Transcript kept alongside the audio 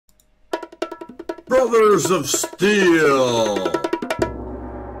Brothers of Steel.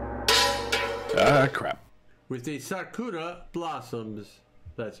 Ah, crap. With the Sakura blossoms,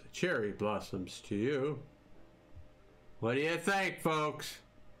 that's cherry blossoms to you. What do you think, folks?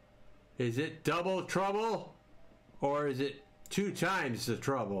 Is it double trouble? Or is it 2 times the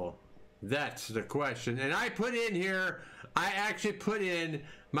trouble? That's the question. And I put in here, I actually put in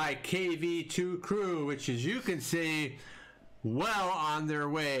my KV2 crew, which as you can see, well on their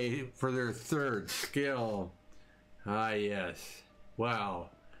way for their 3rd skill. Ah, yes. Wow.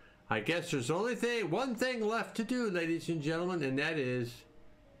 I guess there's only one thing left to do, ladies and gentlemen, and that is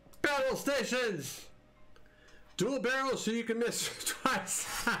battle stations. Dual barrels so you can miss twice.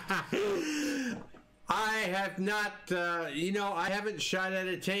 I have not, I haven't shot at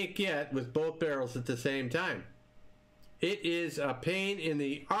a tank yet with both barrels at the same time. It is a pain in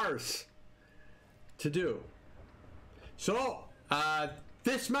the arse to do. So,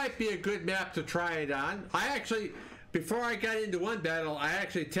 this might be a good map to try it on. I actually, before I got into one battle, I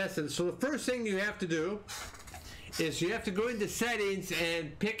actually tested it. So the first thing you have to do is you have to go into settings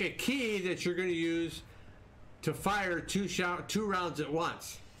and pick a key that you're going to use to fire two rounds at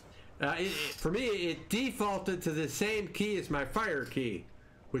once. For me, it defaulted to the same key as my fire key,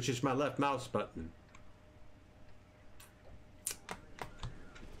 which is my left mouse button.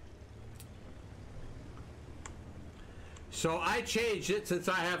 So I changed it, since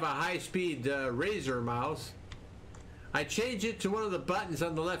I have a high-speed Razer mouse. I changed it to one of the buttons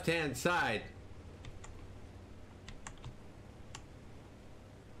on the left-hand side.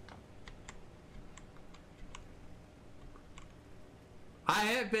 I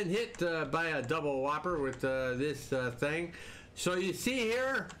have been hit by a double whopper with this thing. So you see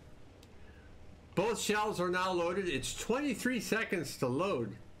here, both shells are now loaded. It's 23 seconds to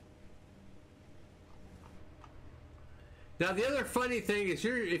load. Now the other funny thing is,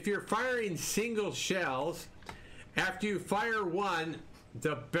 if you're firing single shells, after you fire one,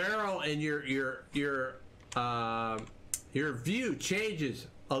 the barrel and your view changes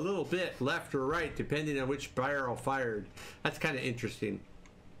a little bit left or right depending on which barrel fired. That's kind of interesting.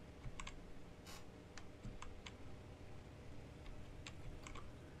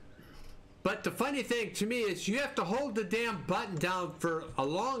 But the funny thing to me is you have to hold the damn button down for a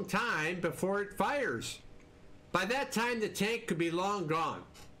long time before it fires. By that time the tank could be long gone.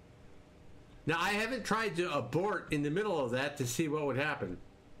 Now I haven't tried to abort in the middle of that to see what would happen.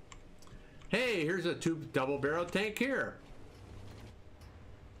 Hey, here's a double barrel tank here.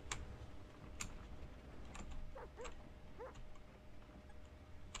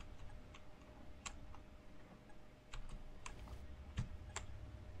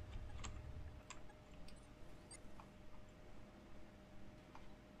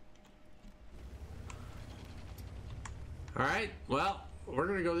 All right, well, we're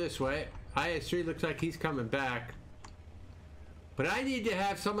gonna go this way. IS3 looks like he's coming back. But I need to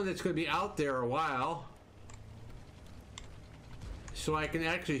have someone that's gonna be out there a while so I can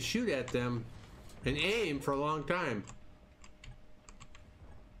actually shoot at them and aim for a long time.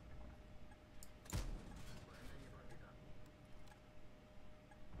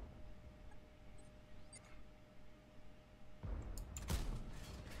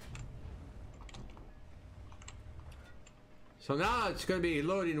 So now it's going to be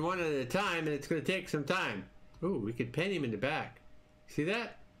loading one at a time, and it's going to take some time. Ooh, we could pin him in the back. See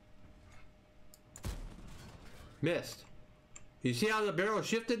that? Missed. You see how the barrel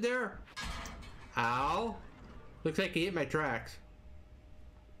shifted there? Ow. Looks like he hit my tracks.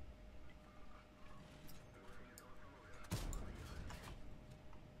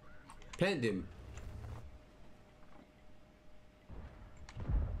 Pinned him.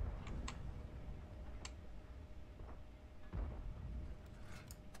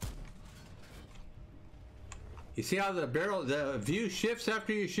 You see how the view shifts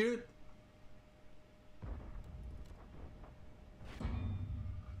after you shoot?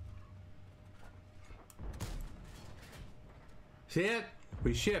 See it?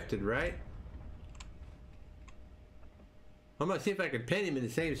 We shifted, right? I'm gonna see if I can pin him in the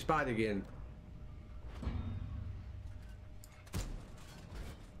same spot again.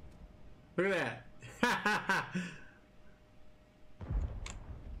 Look at that.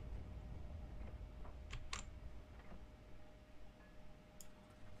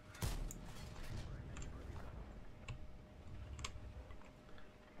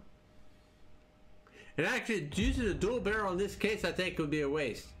 And actually, using a dual barrel in this case, I think would be a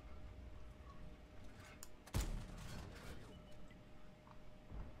waste.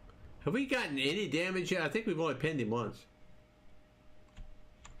 Have we gotten any damage yet? I think we've only pinned him once.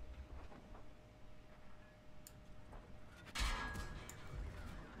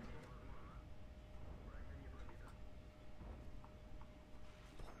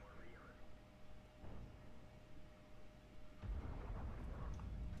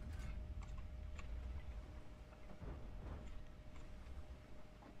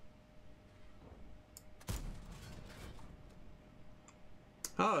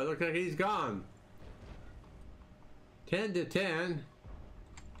 Oh, it looks like he's gone. 10 to 10.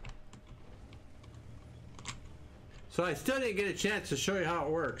 So I still didn't get a chance to show you how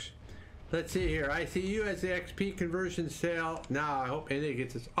it works. Let's see here. ICU has the XP conversion sale. Now I hope Andy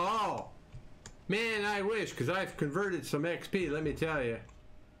gets this. Oh! Man, I wish, because I've converted some XP, let me tell you.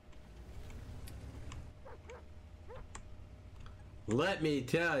 Let me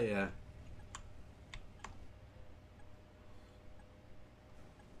tell you.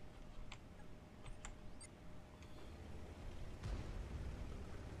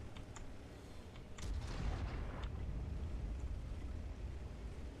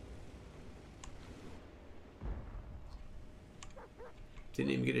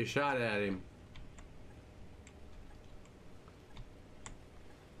 Didn't even get a shot at him.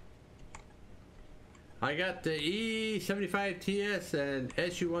 I got the E75TS and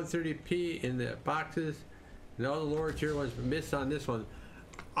SU130P in the boxes, and all the lower tier ones missed on this one.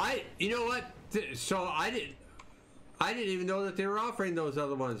 You know what? So I didn't even know that they were offering those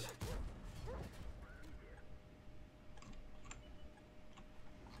other ones.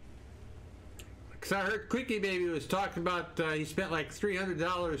 Because I heard Quickie Baby was talking about he spent like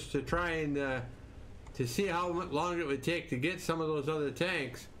 $300 to try and to see how long it would take to get some of those other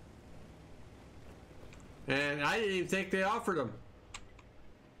tanks. And I didn't even think they offered them.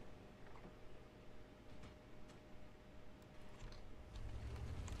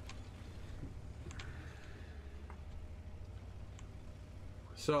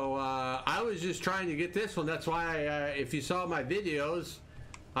 So I was just trying to get this one. That's why if you saw my videos,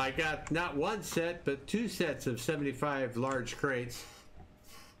 I got not one set, but 2 sets of 75 large crates.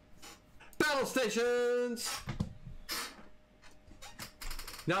 Battle stations!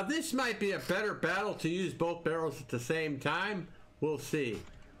 Now this might be a better battle to use both barrels at the same time. We'll see.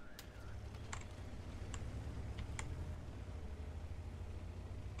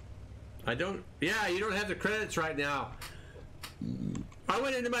 Yeah, you don't have the credits right now. I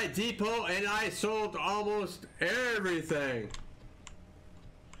went into my depot and I sold almost everything.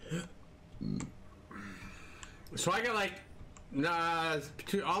 So I got like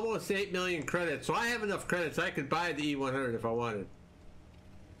almost 8 million credits. So I have enough credits I could buy the E100 if I wanted.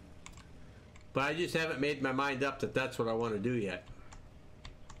 But I just haven't made my mind up that that's what I want to do yet.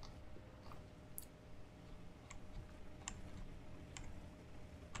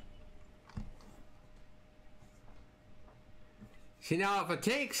 See, now if a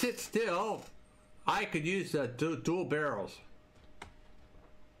tank sits still, I could use the dual barrels.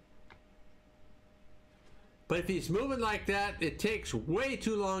 But if he's moving like that, it takes way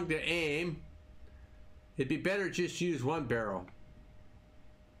too long to aim. It'd be better just use one barrel.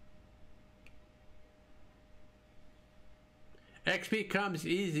 XP comes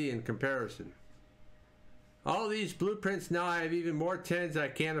easy in comparison. All these blueprints now, I have even more 10s I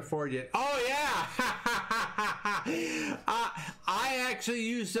can't afford yet. Oh yeah! I actually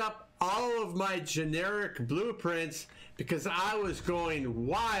used up all of my generic blueprints because I was going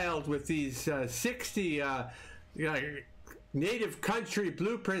wild with these 60 native country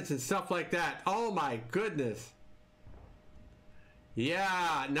blueprints and stuff like that. Oh my goodness.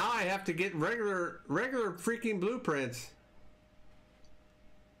 Yeah, now I have to get regular freaking blueprints.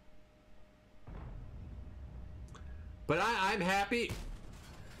 But I'm happy.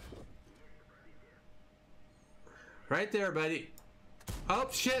 Right there, buddy. Oh,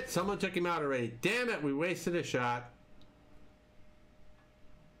 shit. Someone took him out already. Damn it. We wasted a shot.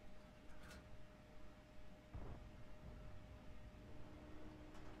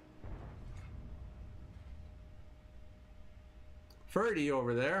 Ferdy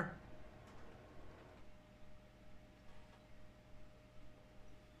over there.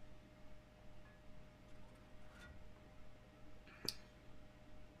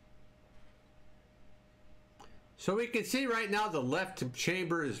 So we can see right now the left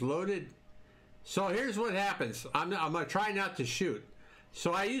chamber is loaded. So here's what happens. I'm going to try not to shoot.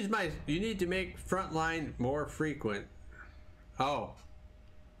 So I use you need to make front line more frequent. Oh.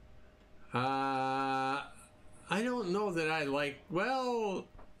 I don't know that I like, well,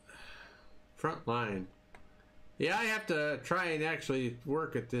 front line. Yeah, I have to try and actually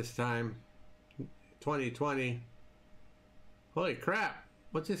work it this time. 2020. Holy crap.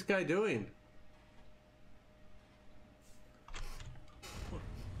 What's this guy doing?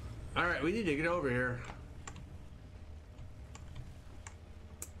 Alright, we need to get over here.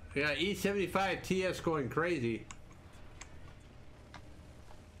 Yeah, E75TS going crazy.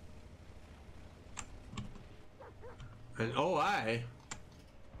 And OI.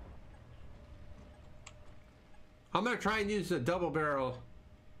 I'm going to try and use the double barrel.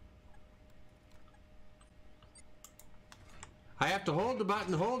 I have to hold the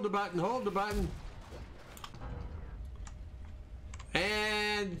button, hold the button, hold the button.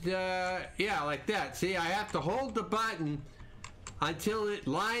 And, yeah, like that. See, I have to hold the button until it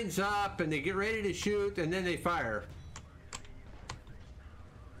lines up and they get ready to shoot, and then they fire.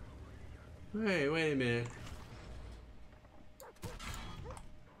 Hey, wait a minute.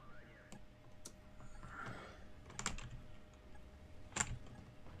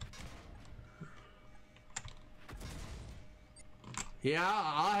 Yeah,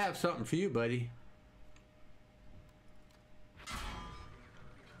 I'll have something for you, buddy.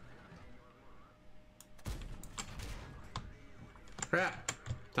 Crap.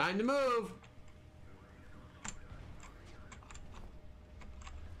 Time to move.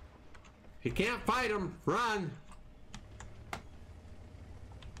 If you can't fight him, run.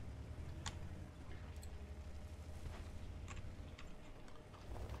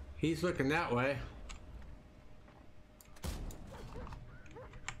 He's looking that way.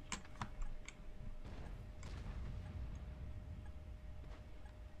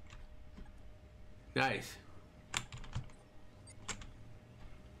 Nice.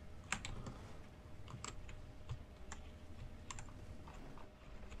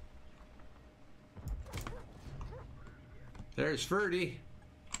 There's Ferdy.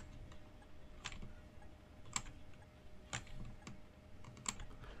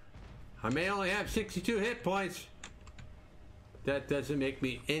 I may only have 62 hit points. That doesn't make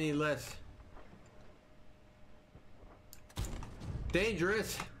me any less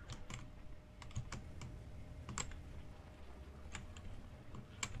dangerous.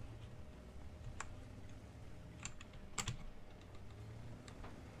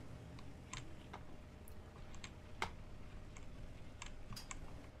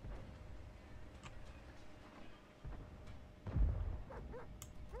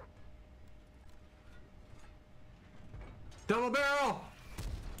 Double barrel!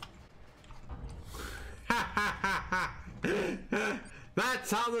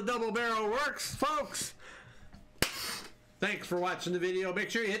 That's how the double barrel works, folks! Thanks for watching the video. Make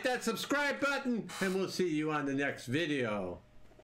sure you hit that subscribe button, and we'll see you on the next video.